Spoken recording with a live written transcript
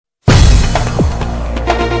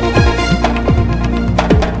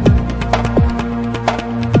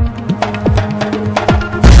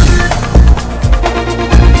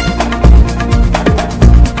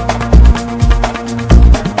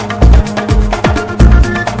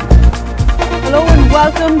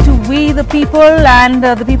welcome to We the People, and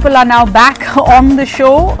the people are now back on the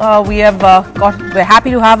show. We're happy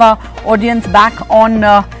to have our audience back on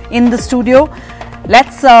in the studio.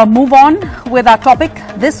 Let's move on with our topic.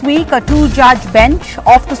 This week, a two-judge bench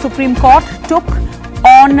of the Supreme Court took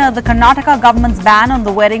on the Karnataka government's ban on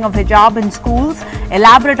the wearing of hijab in schools.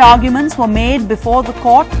 Elaborate arguments were made before the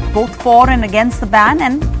court, both for and against the ban,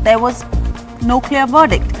 and there was no clear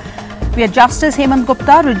verdict. We had Justice Hemant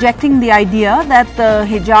Gupta rejecting the idea that the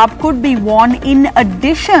hijab could be worn in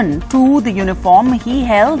addition to the uniform. He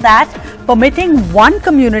held that permitting one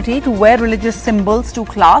community to wear religious symbols to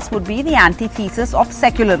class would be the antithesis of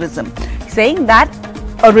secularism, saying that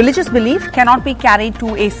a religious belief cannot be carried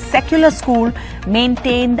to a secular school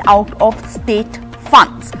maintained out of state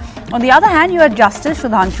funds. On the other hand, you had Justice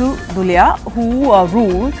Sudhanshu Dhulia, who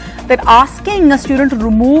ruled that asking a student to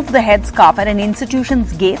remove the headscarf at an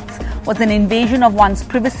institution's gates was an invasion of one's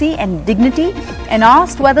privacy and dignity, and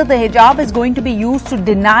asked whether the hijab is going to be used to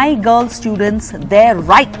deny girl students their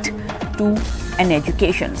right to an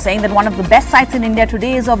education, saying that one of the best sights in India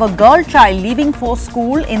today is of a girl child leaving for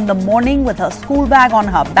school in the morning with her school bag on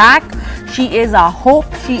her back. She is our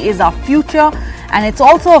hope, she is our future, and it's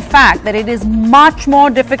also a fact that it is much more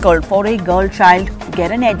difficult for a girl child to get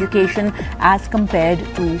an education as compared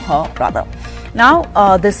to her brother. Now,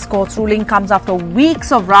 this court's ruling comes after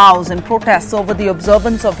weeks of rows and protests over the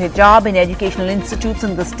observance of hijab in educational institutes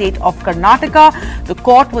in the state of Karnataka. The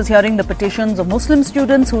court was hearing the petitions of Muslim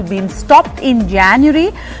students who'd been stopped in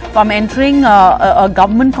January from entering a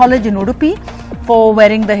government college in Udupi for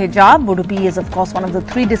wearing the hijab. Udupi is, of course, one of the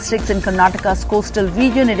three districts in Karnataka's coastal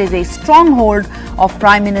region. It is a stronghold of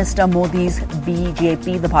Prime Minister Modi's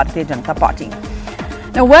BJP, the Bharatiya Janata Party.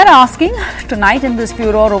 Now, we're asking tonight in this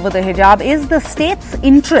furor over the hijab, is the state's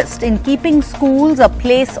interest in keeping schools a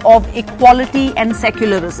place of equality and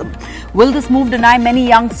secularism? Will this move deny many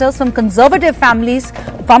youngsters from conservative families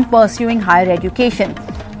from pursuing higher education?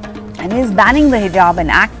 And is banning the hijab an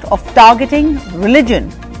act of targeting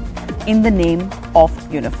religion in the name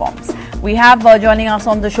of uniforms? We have joining us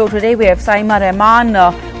on the show today, we have Saima Rahman,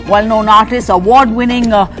 well-known artist,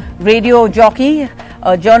 award-winning radio jockey,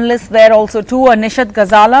 a journalist there also too, Nishat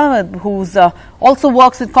Ghazala, who's also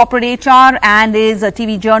works with corporate HR and is a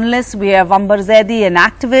TV journalist. We have Ambar Zaidi, an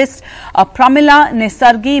activist, Pramila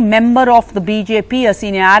Nisargi, member of the BJP, a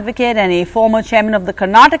senior advocate and a former chairman of the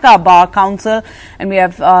Karnataka Bar Council, and we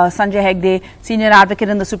have Sanjay Hegde, senior advocate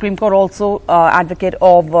in the Supreme Court, also advocate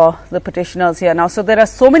of the petitioners here. Now, so there are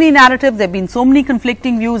so many narratives, there have been so many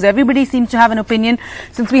conflicting views, everybody seems to have an opinion.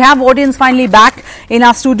 Since we have audience finally back in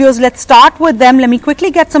our studios, let's start with them. Let me quickly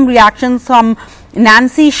get some reactions from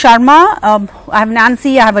Nancy Sharma. I have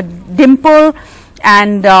Nancy, I have a Dimple,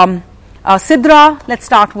 and Sidra. Let's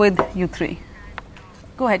start with you three.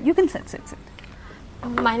 Go ahead, you can sit.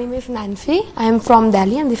 My name is Nancy. I am from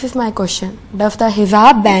Delhi, and this is my question. Does the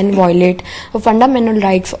hijab ban violate the fundamental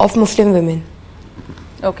rights of Muslim women?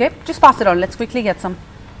 Okay, just pass it on. Let's quickly get some.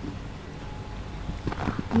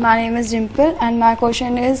 My name is Dimple, and my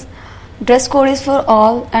question is, dress code is for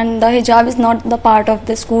all and the hijab is not the part of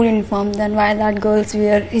the school uniform, then why that girls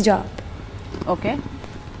wear hijab? Okay.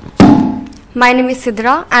 My name is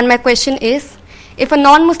Sidra, and my question is, if a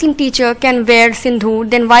non-Muslim teacher can wear sindhu,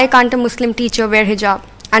 then why can't a Muslim teacher wear hijab?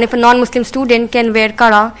 And if a non-Muslim student can wear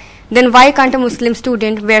kara, then why can't a Muslim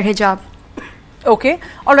student wear hijab? Okay.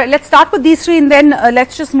 All right. Let's start with these three and then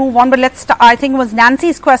let's just move on. But I think it was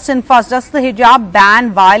Nancy's question first. Does the hijab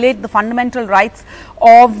ban violate the fundamental rights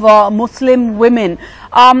of Muslim women?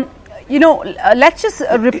 Let's just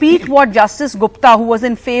repeat what Justice Gupta, who was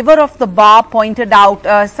in favor of the bar, pointed out.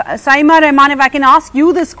 Saima Rahman, if I can ask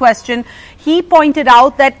you this question, he pointed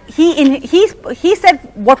out that he said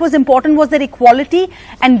what was important was that equality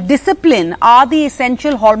and discipline are the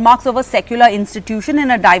essential hallmarks of a secular institution in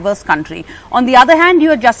a diverse country. On the other hand, you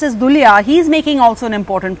have Justice Dhulia. He's making also an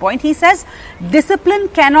important point. He says discipline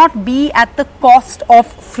cannot be at the cost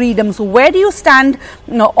of freedom. So where do you stand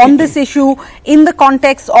on this issue in the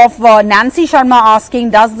context of Nancy Sharma asking,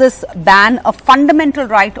 does this ban a fundamental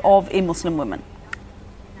right of a Muslim woman?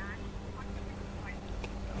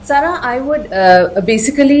 Sarah, I would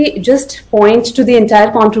basically just point to the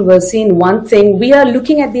entire controversy in one thing. We are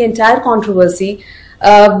looking at the entire controversy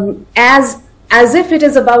as if it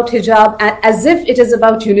is about hijab, as if it is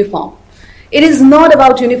about uniform. It is not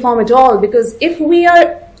about uniform at all, because if we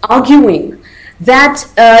are arguing that,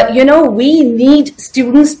 we need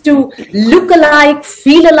students to look alike,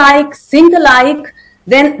 feel alike, think alike,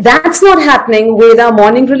 then that's not happening with our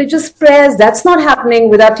morning religious prayers. That's not happening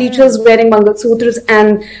with our teachers wearing Mangal Sutras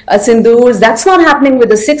and Sindoors. That's not happening with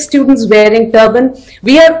the Sikh students wearing turban.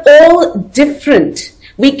 We are all different.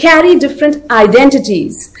 We carry different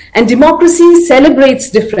identities, and democracy celebrates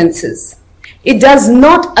differences. It does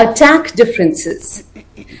not attack differences.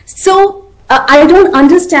 So I don't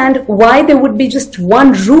understand why there would be just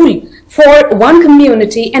one rule for one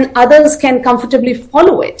community and others can comfortably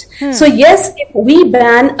follow it. So yes, if we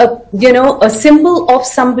ban a symbol of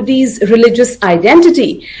somebody's religious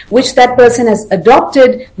identity, which that person has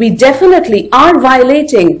adopted, we definitely are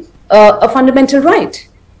violating a fundamental right.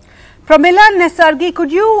 Pramila Nesargi,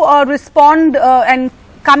 could you respond and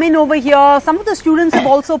come in over here? Some of the students have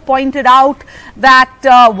also pointed out that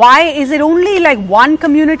why is it only like one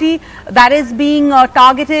community that is being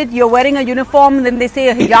targeted? You're wearing a uniform, then they say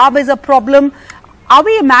a hijab is a problem. Are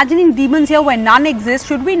we imagining demons here where none exist?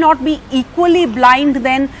 Should we not be equally blind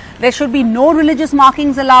then? There should be no religious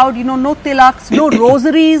markings allowed, no tilaks, no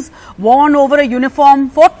rosaries worn over a uniform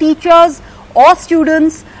for teachers or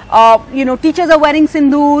students. Teachers are wearing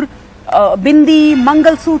sindoor, bindi,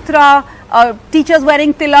 Mangal Sutra, teachers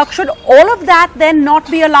wearing tilak. Should all of that then not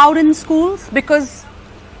be allowed in schools because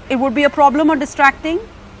it would be a problem or distracting?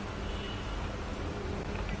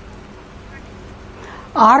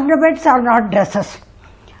 Ornaments are not dresses.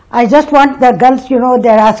 I just want the girls,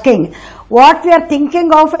 they're asking what we are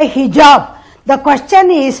thinking of a hijab. The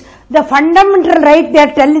question is the fundamental right. They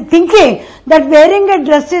are thinking that wearing a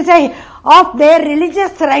dress is of their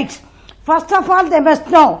religious rights. First of all, they must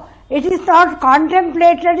know it is not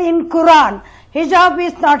contemplated in Quran. Hijab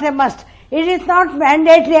is not a must. It is not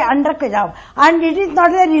mandatory under hijab, and it is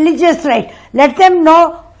not a religious right. Let them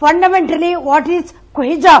know fundamentally what is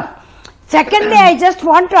hijab. Secondly, I just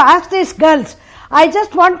want to ask these girls, I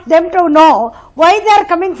just want them to know why they are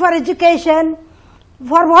coming for education,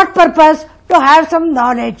 for what purpose? To have some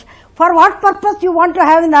knowledge. For what purpose you want to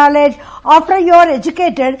have knowledge? After you are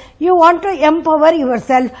educated, you want to empower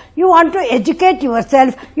yourself, you want to educate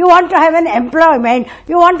yourself, you want to have an employment,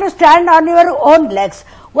 you want to stand on your own legs.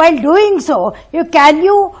 While doing so,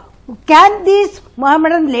 can these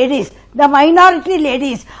Mohammedan ladies, the minority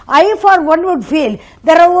ladies, I for one would feel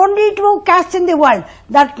there are only two castes in the world,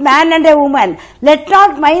 that man and a woman. Let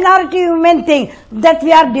not minority women think that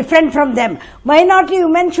we are different from them. Minority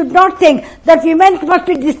women should not think that women must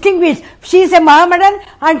be distinguished. She is a Mohammedan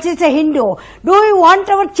and she is a Hindu. Do we want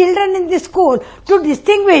our children in the school to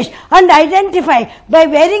distinguish and identify by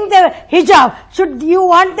wearing the hijab? Should you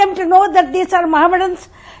want them to know that these are Mohammedans?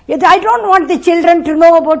 Yet I don't want the children to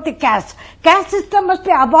know about the caste. Caste system must be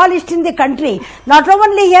abolished in the country, not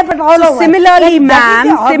only here but all over. Similarly, ma'am,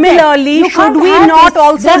 should we not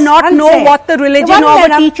also not know what the religion of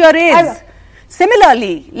a teacher is?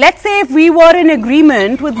 Similarly, let's say if we were in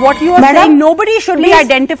agreement with what you are saying, nobody should be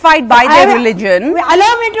identified by their religion.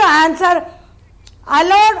 Allow me to answer.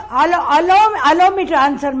 Allow me to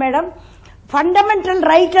answer, madam. Fundamental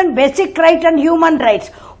right and basic right and human rights.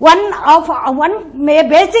 One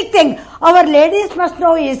basic thing our ladies must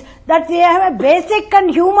know is that we have a basic and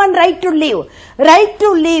human right to live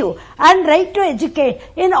and right to educate.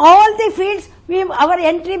 In all the fields, our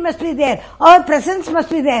entry must be there, our presence must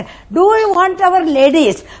be there. Do we want our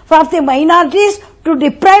ladies from the minorities to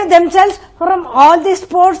deprive themselves from all the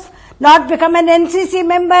sports? Not become an NCC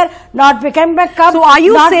member, not become a cup. So are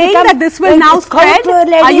you saying that this will now spread?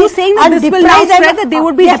 Are you saying that this will now spread, that they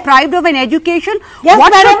would be deprived of an education? Yes,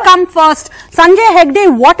 what should come first? Sanjay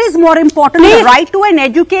Hegde, what is more important? The right to an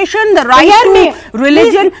education, the right to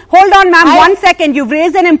religion? Hold on, ma'am, 1 second. You've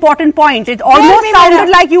raised an important point. It almost sounded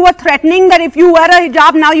like you were threatening that if you wear a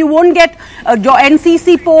hijab now you won't get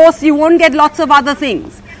NCC posts, you won't get lots of other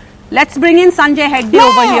things. Let's bring in Sanjay Hegde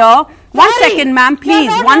over here. 1 second, ma'am,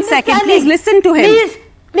 please. 1 second. Please listen to him.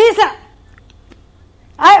 Please.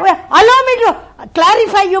 Allow me to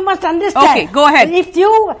clarify. You must understand. Okay, go ahead.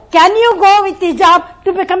 Can you go with hijab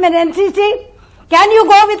to become an NCC? Can you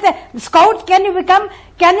go with a scout? Can you become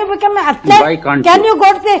an athlete? Why can't Can you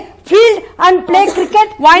go to the field and play cricket?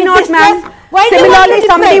 Why not, ma'am? Similarly,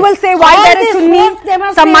 somebody will say, why there is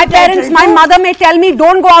chunni? My mother may tell me,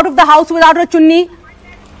 don't go out of the house without a chunni.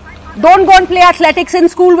 Don't go and play athletics in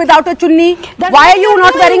school without a chunni. Why are you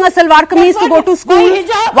not wearing a salwar kameez to go to school?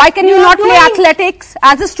 Why can you not play athletics?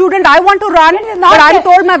 As a student, I want to run, but I'm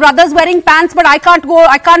told my brother's wearing pants, but I can't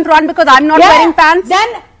run because I'm not wearing pants.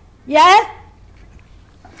 Then, yes.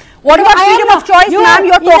 What about freedom of choice, ma'am?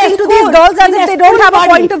 You're talking to these girls as if they don't have a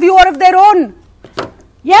point of view or of their own.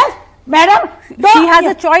 Yes. Madam, she has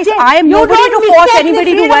a choice. I am nobody to force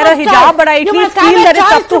anybody to wear a hijab, but I at least feel that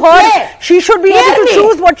it's up to her. She should be able to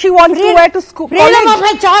choose what she wants to wear to school. Freedom of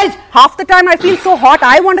her choice. Half the time I feel so hot,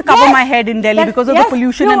 I want to cover my head in Delhi because of the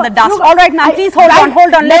pollution and the dust. All right, now please hold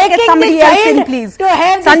on. Let's get somebody else in, please.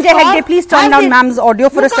 Sanjay Hegde, please turn down ma'am's audio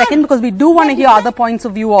for a second because we do want to hear other points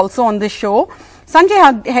of view also on this show.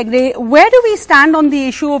 Sanjay Hegde, where do we stand on the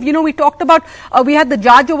issue of, we talked about, we had the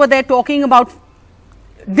judge over there talking about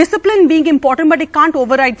discipline being important, but it can't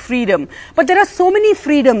override freedom. But there are so many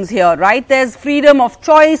freedoms here, right? There's freedom of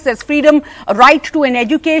choice, there's freedom, right to an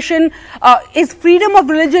education. Is freedom of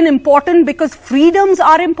religion important because freedoms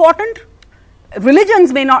are important?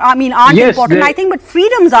 Religions may not, aren't important, I think, but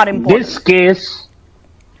freedoms are important. This case,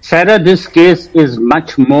 Sarah, this case is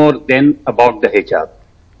much more than about the hijab.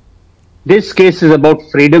 This case is about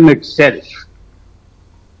freedom itself.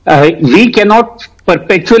 We cannot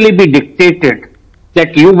perpetually be dictated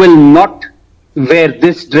that you will not wear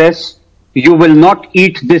this dress, you will not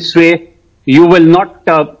eat this way, you will not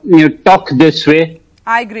talk this way.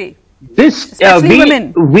 I agree. This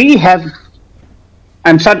women. We have,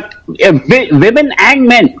 I'm sorry, women and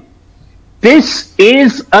men. This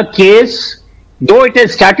is a case, though it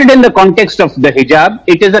has started in the context of the hijab,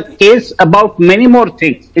 it is a case about many more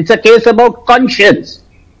things. It's a case about conscience.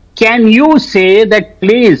 Can you say that,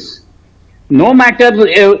 please, no matter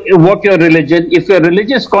what your religion, if your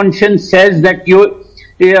religious conscience says that you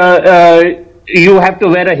have to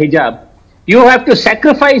wear a hijab, you have to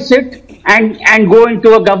sacrifice it and go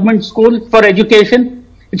into a government school for education?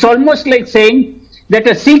 It's almost like saying that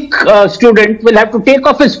a Sikh student will have to take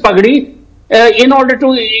off his pagdi in order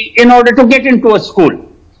to get into a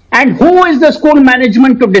school. And who is the school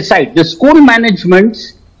management to decide? The school management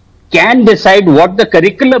can decide what the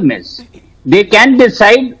curriculum is. They can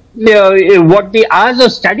decide what the hours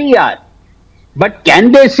of study are. But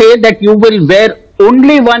can they say that you will wear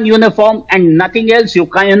only one uniform and nothing else? You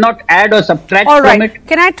cannot add or subtract from it.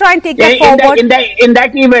 Can I try and take that forward? In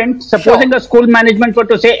that event, supposing a school management were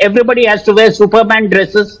to say everybody has to wear Superman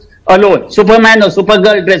dresses alone, Superman or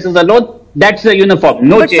Supergirl dresses alone, that's the uniform.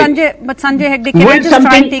 No change. But Sanjay Hegde, can will I just something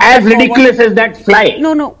try and take as that ridiculous forward? as that fly?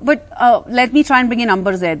 No, but let me try and bring in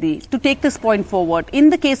Amber Zaidi to take this point forward. In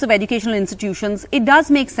the case of educational institutions, it does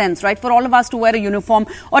make sense, right, for all of us to wear a uniform,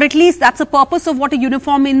 or at least that's the purpose of what a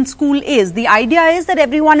uniform in school is. The idea is that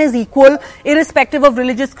everyone is equal, irrespective of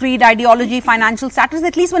religious creed, ideology, financial status.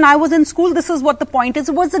 At least when I was in school, this is what the point is.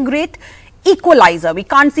 It was a great equalizer. We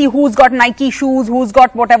can't see who's got Nike shoes, who's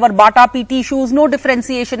got whatever Bata PT shoes, no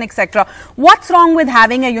differentiation, etc. What's wrong with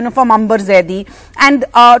having a uniform, Amber Zaidi? And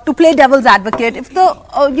to play devil's advocate, if the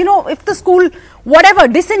if the school, whatever,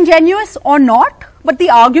 disingenuous or not, but the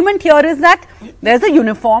argument here is that there's a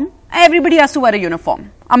uniform, everybody has to wear a uniform.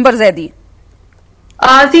 Amber Zaidi.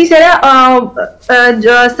 See, Sarah,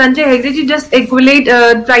 Sanjay Hegde ji just equate,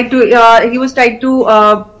 he was trying to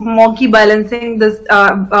monkey balancing this,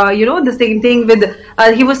 the same thing with,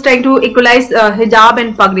 he was trying to equalize hijab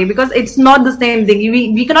and pagdi, because it's not the same thing.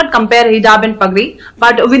 We cannot compare hijab and pagdi,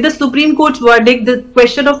 but with the Supreme Court's verdict, the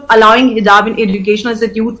question of allowing hijab in educational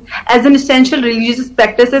institutes as an essential religious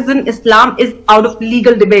practices in Islam is out of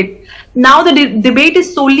legal debate. Now the debate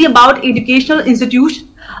is solely about educational institutions,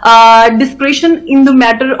 discretion in the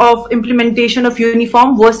matter of implementation of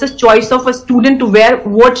uniform versus choice of a student to wear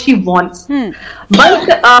what she wants. But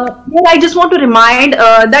I just want to remind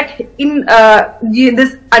that in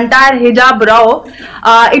this entire hijab row,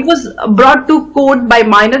 it was brought to court by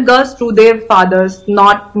minor girls through their fathers,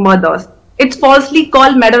 not mothers. It's falsely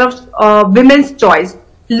called matter of women's choice.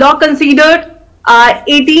 Law considered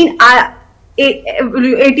 18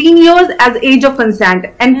 years as age of consent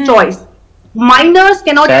and choice. Minors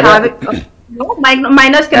cannot have it.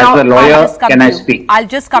 Minors cannot. As a lawyer, can I speak? I'll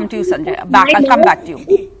just come to you, Sanjay. I'll come back to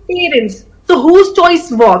you. Parents. So whose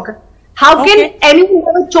choice work? How can anyone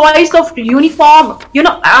have a choice of uniform,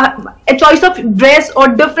 a choice of dress or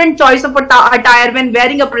different choice of attire when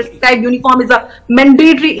wearing a prescribed uniform is a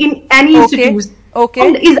mandatory in any institution.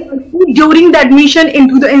 And is during the admission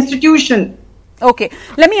into the institution. Okay,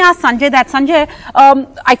 let me ask Sanjay that. Sanjay,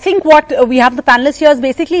 I think what we have the panelists here is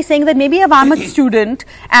basically saying that maybe if I'm a student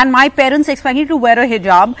and my parents expect me to wear a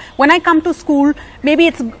hijab, when I come to school, maybe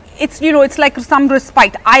it's like some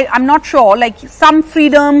respite. I'm not sure, like some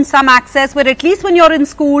freedom, some access, where at least when you're in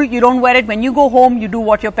school, you don't wear it. When you go home, you do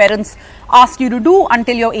what your parents ask you to do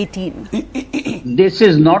until you're 18. This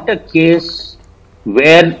is not a case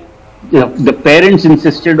where the parents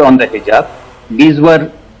insisted on the hijab.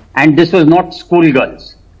 And this was not school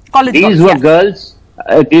girls. These were girls.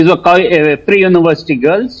 These were pre-university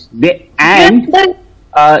girls.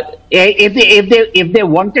 If they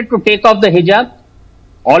wanted to take off the hijab,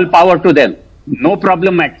 all power to them, no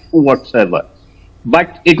problem whatsoever.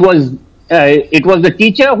 But it was the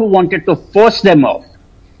teacher who wanted to force them off.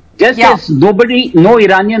 Just as no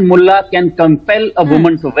Iranian mullah can compel a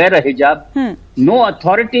woman to wear a hijab, no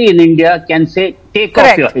authority in India can say, take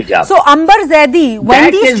off your hijab. So, Ambar Zaidi, when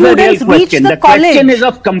that these students reach the college,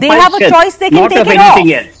 they have a choice, they can take it off.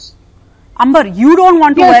 Else. Ambar, you don't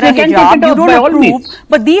want to wear a hijab, you don't approve,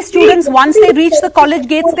 but these students, once they reach the college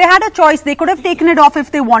gates, they had a choice. They could have taken it off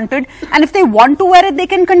if they wanted, and if they want to wear it, they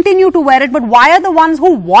can continue to wear it. But why are the ones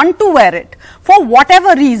who want to wear it, for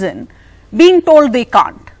whatever reason, being told they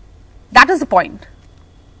can't? That is the point.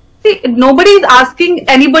 See, nobody is asking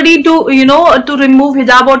anybody to, to remove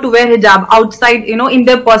hijab or to wear hijab outside, in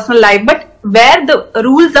their personal life. But where the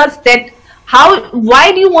rules are set,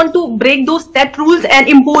 why do you want to break those set rules and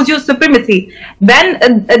impose your supremacy?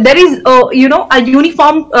 When there is, a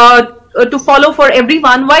uniform to follow for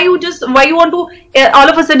everyone, why you want to, all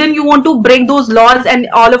of a sudden you want to break those laws, and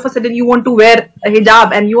all of a sudden you want to wear a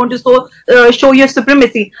hijab and you want to show your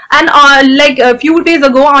supremacy. And like a few days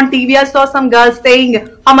ago on TV, I saw some girls saying,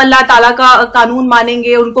 हम अल्लाह ताला का कानून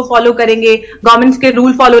मानेंगे, उनको follow करेंगे, governments के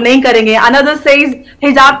rule follow नहीं करेंगे. Another says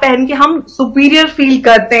हिजाब पहन के हम superior feel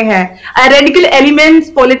करते हैं. Radical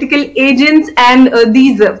elements, political agents, and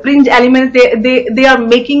these fringe elements, they are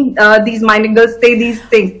making these minor girls say these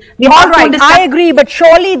things. All right, I agree, but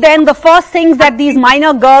surely then the first things that these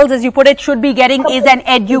minor girls, as you put it, should be getting is an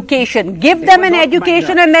education. Give them an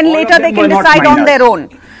education, and then later they can decide on their own.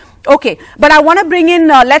 Okay, but I want to bring in,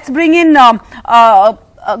 let's bring in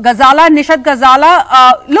Ghazala, Nishat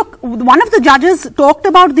Ghazala. Look, one of the judges talked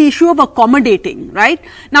about the issue of accommodating, right?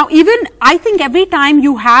 Now, even I think every time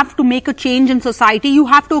you have to make a change in society, you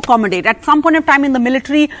have to accommodate. At some point of time in the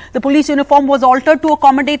military, the police uniform was altered to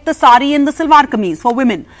accommodate the sari and the salwar kameez for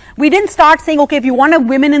women. We didn't start saying, okay, if you want a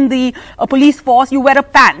women in the police force, you wear a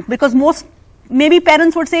pant, because maybe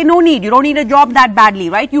parents would say, no need, you don't need a job that badly,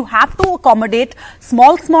 right? You have to accommodate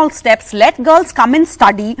small steps. Let girls come and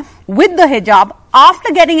study with the hijab.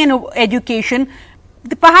 After getting an education,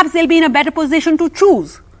 perhaps they'll be in a better position to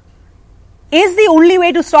choose. Is the only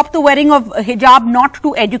way to stop the wearing of hijab not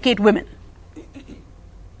to educate women?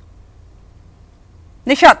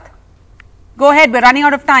 Nishat, go ahead, we're running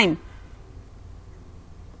out of time.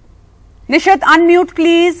 Nishat, unmute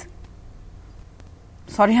please.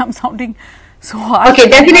 Sorry, I'm sounding so hard. Okay,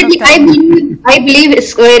 definitely. I believe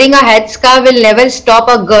wearing a headscarf will never stop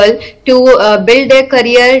a girl to build their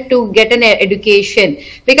career, to get an education.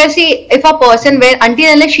 Because see, if a person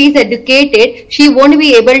until unless she is educated, she won't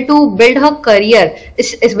be able to build her career.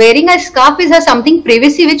 Wearing a scarf is something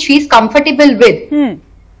privacy which she is comfortable with.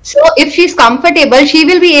 So if she is comfortable, she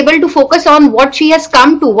will be able to focus on what she has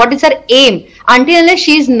come to, what is her aim. Until unless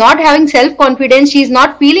she is not having self-confidence, she is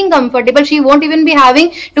not feeling comfortable, she won't even be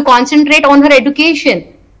having to concentrate on her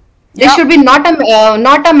education. This should be not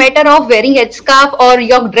a matter of wearing headscarf or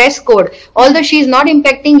your dress code. Although she is not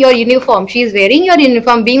impacting your uniform, she is wearing your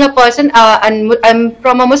uniform. Being a person, and I'm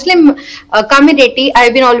from a Muslim community,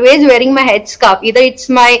 I've been always wearing my headscarf. Either it's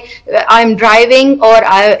I'm driving, or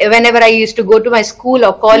whenever I used to go to my school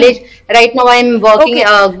or college. Right now I'm working.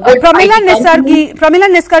 Pramila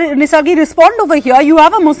Nisargi, respond over here. You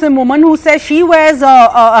have a Muslim woman who says she wears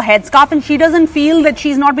a headscarf and she doesn't feel that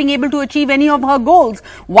she's not being able to achieve any of her goals.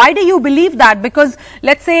 Why do you believe that? Because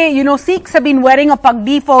let's say, Sikhs have been wearing a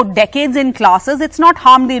pagdi for decades in classes. It's not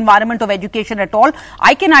harmed the environment of education at all.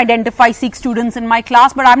 I can identify Sikh students in my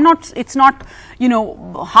class, but it's not,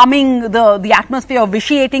 harming the atmosphere or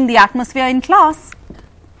vitiating the atmosphere in class.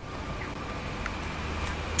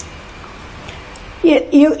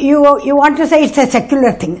 You want to say it's a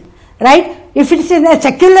secular thing, right? If it's in a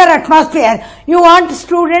secular atmosphere, you want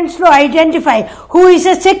students to identify who is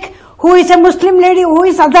a Sikh, who is a Muslim lady, who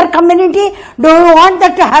is other community. Do you want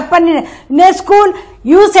that to happen in a school?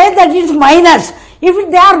 You say that it's minors.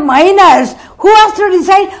 If they are minors, who has to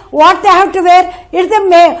decide what they have to wear? It's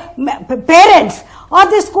the parents or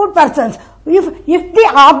the school persons. If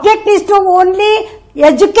the object is to only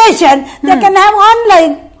education, they can have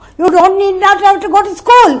online. You don't need not have to go to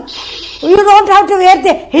school. You don't have to wear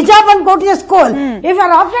the hijab and go to the school. If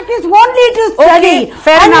your object is only to study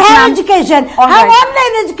and have education, have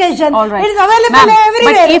online education. It is available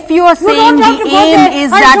everywhere. But if you are saying the aim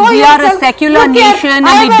is that we are a secular nation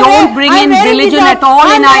and we don't bring in religion at all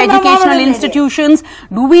in our educational institutions,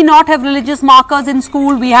 do we not have religious markers in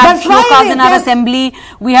school? We have shlokas in our assembly.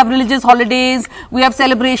 We have religious holidays. We have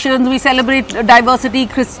celebrations. We celebrate diversity,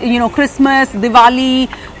 Christmas, Diwali,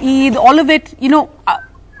 Eid, all of it,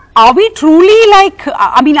 are we truly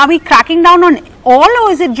are we cracking down on all,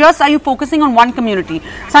 or is it just, are you focusing on one community?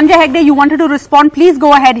 Sanjay Hegde, you wanted to respond. Please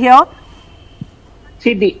go ahead here.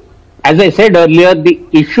 See, as I said earlier, the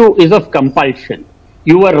issue is of compulsion.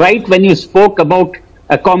 You were right when you spoke about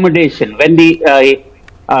accommodation, when the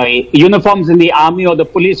uniforms in the army or the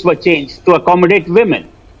police were changed to accommodate women.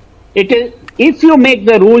 It is, if you make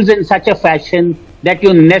the rules in such a fashion that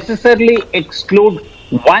you necessarily exclude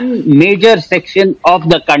one major section of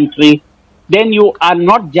the country, then you are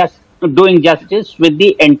not just doing justice with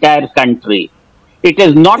the entire country. It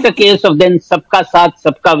is not a case of then sabka saath,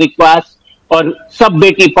 sabka vikwas, or sab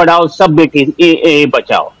beti padhao, sab beti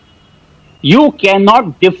bachao. You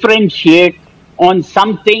cannot differentiate on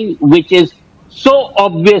something which is so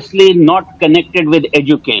obviously not connected with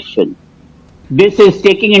education. This is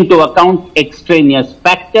taking into account extraneous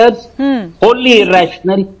factors, wholly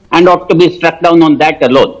irrational, and ought to be struck down on that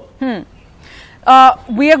alone.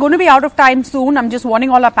 We are going to be out of time soon. I'm just warning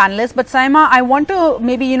all our panelists. But Saima, I want to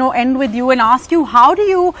maybe, end with you and ask you, how do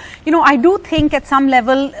you, I do think at some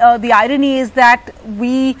level, the irony is that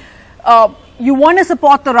you want to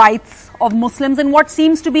support the rights of Muslims in what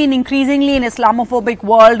seems to be an increasingly an Islamophobic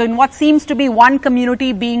world, in what seems to be one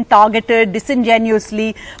community being targeted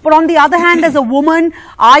disingenuously. But on the other hand, as a woman,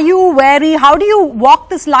 are you wary? How do you walk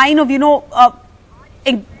this line of,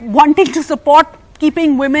 wanting to support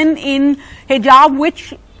keeping women in hijab,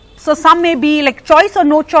 which, so some may be like choice or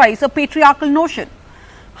no choice, a patriarchal notion.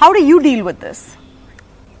 How do you deal with this?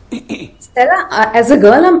 Sarah, as a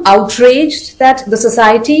girl, I'm outraged that the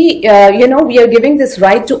society, we are giving this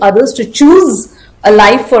right to others to choose a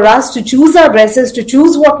life for us, to choose our dresses, to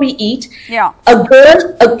choose what we eat. Yeah. A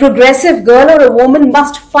girl, a progressive girl or a woman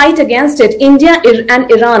must fight against it. India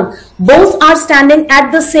and Iran, both are standing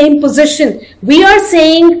at the same position. We are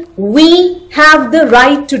saying we have the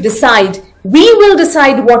right to decide. We will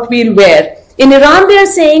decide what we'll wear. In Iran, they are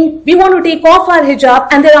saying we want to take off our hijab,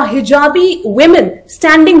 and there are hijabi women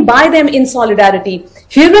standing by them in solidarity.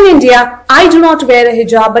 Here in India, I do not wear a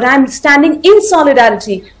hijab, but I'm standing in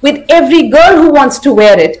solidarity with every girl who wants to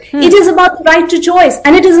wear it. It is about the right to choice,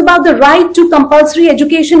 and it is about the right to compulsory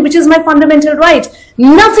education, which is my fundamental right.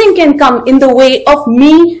 Nothing can come in the way of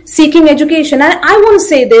me seeking education. And I want to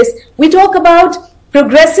say this, we talk about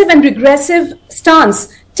progressive and regressive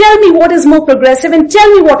stance. Tell me what is more progressive and tell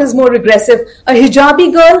me what is more regressive. A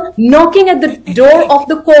hijabi girl knocking at the door of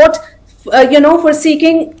the court, for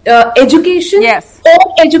seeking education, yes, or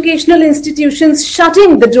educational institutions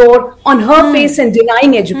shutting the door on her face and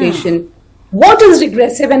denying education. What is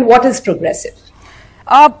regressive and what is progressive?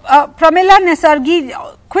 Pramila Nesargi,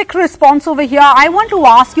 quick response over here. I want to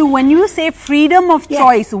ask you, when you say freedom of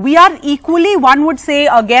choice, we are equally, one would say,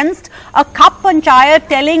 against a Kap Panchayat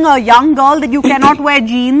telling a young girl that you cannot wear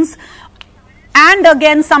jeans, and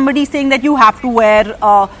against somebody saying that you have to wear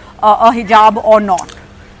a hijab or not.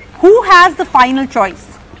 Who has the final choice?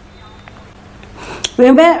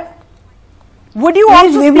 Women. Would you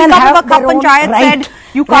also speak up if a Kap Panchayat said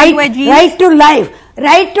you can't wear jeans? Right to life.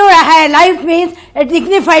 Right to life means a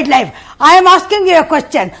dignified life. I am asking you a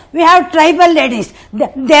question. We have tribal ladies.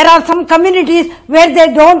 There are some communities where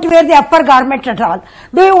they don't wear the upper garment at all.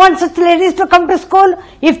 Do you want such ladies to come to school?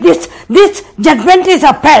 If this judgment is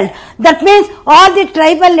upheld, that means all the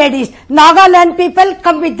tribal ladies, Nagaland people,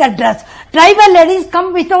 come with that dress. Tribal ladies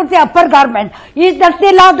come without the upper garment. Is that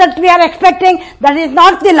the law that we are expecting? That is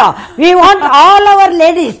not the law. We want all our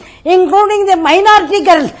ladies, including the minority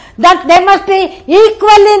girls, that they must be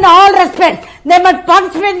equal in all respects. They must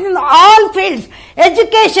participate in all fields.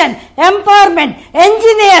 Education, empowerment,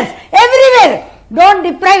 engineers, everywhere. Don't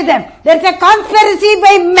deprive them. There is a conspiracy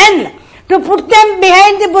by men to put them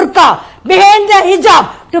behind the burqa, behind the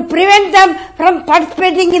hijab, to prevent them from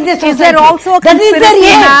participating in the society. Is there also a conspiracy,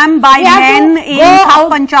 ma'am, by men in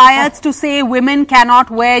Kap Panchayats to say women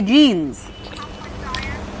cannot wear jeans?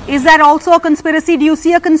 Is that also a conspiracy? Do you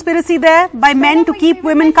see a conspiracy there by men to keep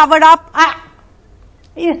women covered up?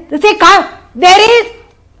 See, there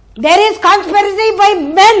is conspiracy by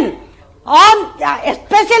men on,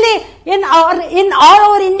 especially in all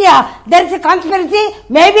over India. There is a conspiracy.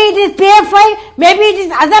 Maybe it is PFI, maybe it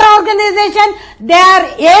is other organization. They are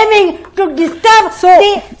aiming to disturb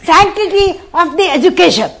the sanctity of the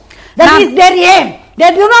education. That is their aim. They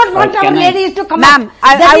do not want our ladies to come up. Ma'am,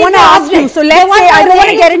 I want to ask you. So let's say I don't want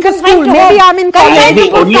to get into school. Maybe I'm in college.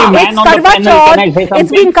 It's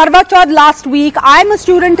been Karwa Chauth last week. I'm a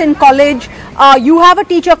student in college. You have a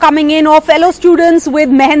teacher coming in or fellow students with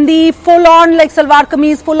mehendi, full on like salwar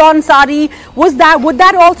kameez, full on sari. Would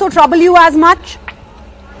that also trouble you as much?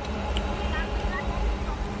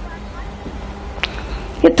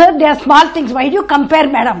 You thought they are small things. Why do you compare,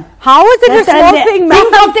 madam? How is it a small thing,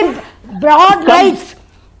 ma'am? broad rights.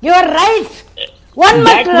 Your rights. One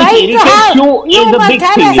must That which right to irritates have. you is a must big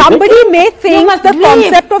have thing, a- is it? Somebody may think must the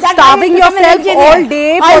believe concept of that I starving will become an yourself engineer. all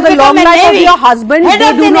day I for will the long become a life of Navy. your husband, Head they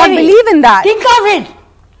of do the not Navy. believe in that. Think of it.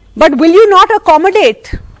 But will you not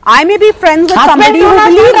accommodate? I may be friends with Husband somebody do who not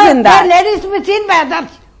believes want in their that. ladies to be seen by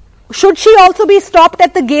others. Should she also be stopped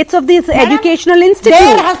at the gates of these educational Their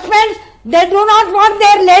institutes? husbands, they do not want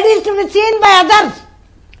their ladies to be seen by others.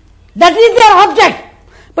 That is their object.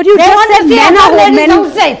 But you They just want said to see men other are ladies men.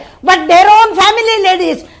 outside, but their own family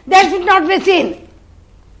ladies, they should not be seen.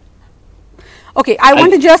 Okay, I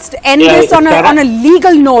want to just end this on a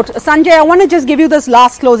legal note. Sanjay, I want to just give you this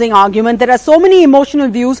last closing argument. There are so many emotional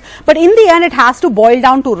views, but in the end, it has to boil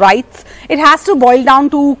down to rights. It has to boil down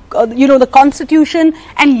to, the Constitution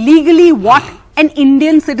and legally what an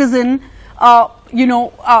Indian citizen,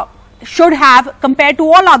 should have compared to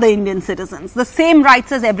all other Indian citizens. The same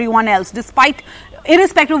rights as everyone else,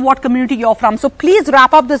 irrespective of what community you're from. So please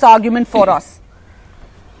wrap up this argument for us.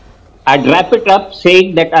 I'd wrap it up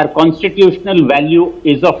saying that our constitutional value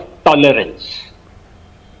is of tolerance.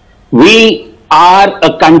 We are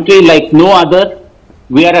a country like no other.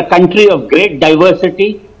 We are a country of great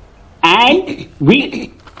diversity, and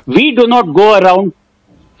we do not go around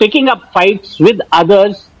picking up fights with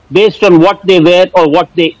others based on what they wear or what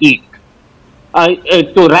they eat.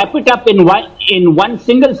 To wrap it up in one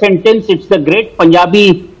single sentence, it's the great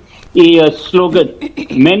Punjabi slogan,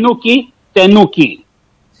 "Mainu ki, tenu ki."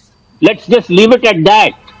 Let's just leave it at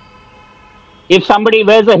that. If somebody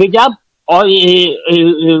wears a hijab,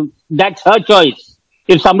 that's her choice.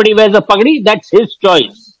 If somebody wears a pagdi, that's his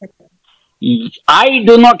choice. I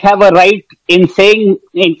do not have a right in telling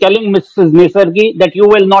Mrs. Nisargi that you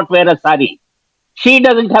will not wear a sari. She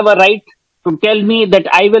doesn't have a right to tell me that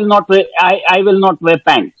I will not wear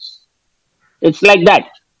pants. It's like that.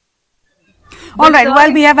 All right.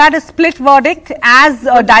 Well, we have had a split verdict as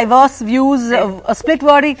diverse views, a split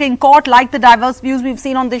verdict in court like the diverse views we've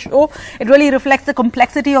seen on this show. It really reflects the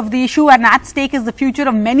complexity of the issue, and at stake is the future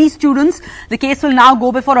of many students. The case will now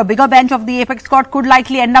go before a bigger bench of the apex court, could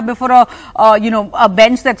likely end up before a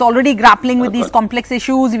bench that's already grappling with these complex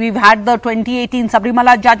issues. We've had the 2018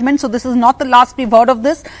 Sabrimala judgment, so this is not the last we've heard of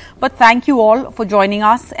this. But thank you all for joining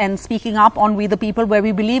us and speaking up on We the People, where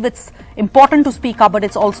we believe it's important to speak up, but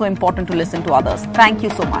it's also important to listen to others. Thank you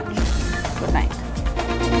so much. Good night.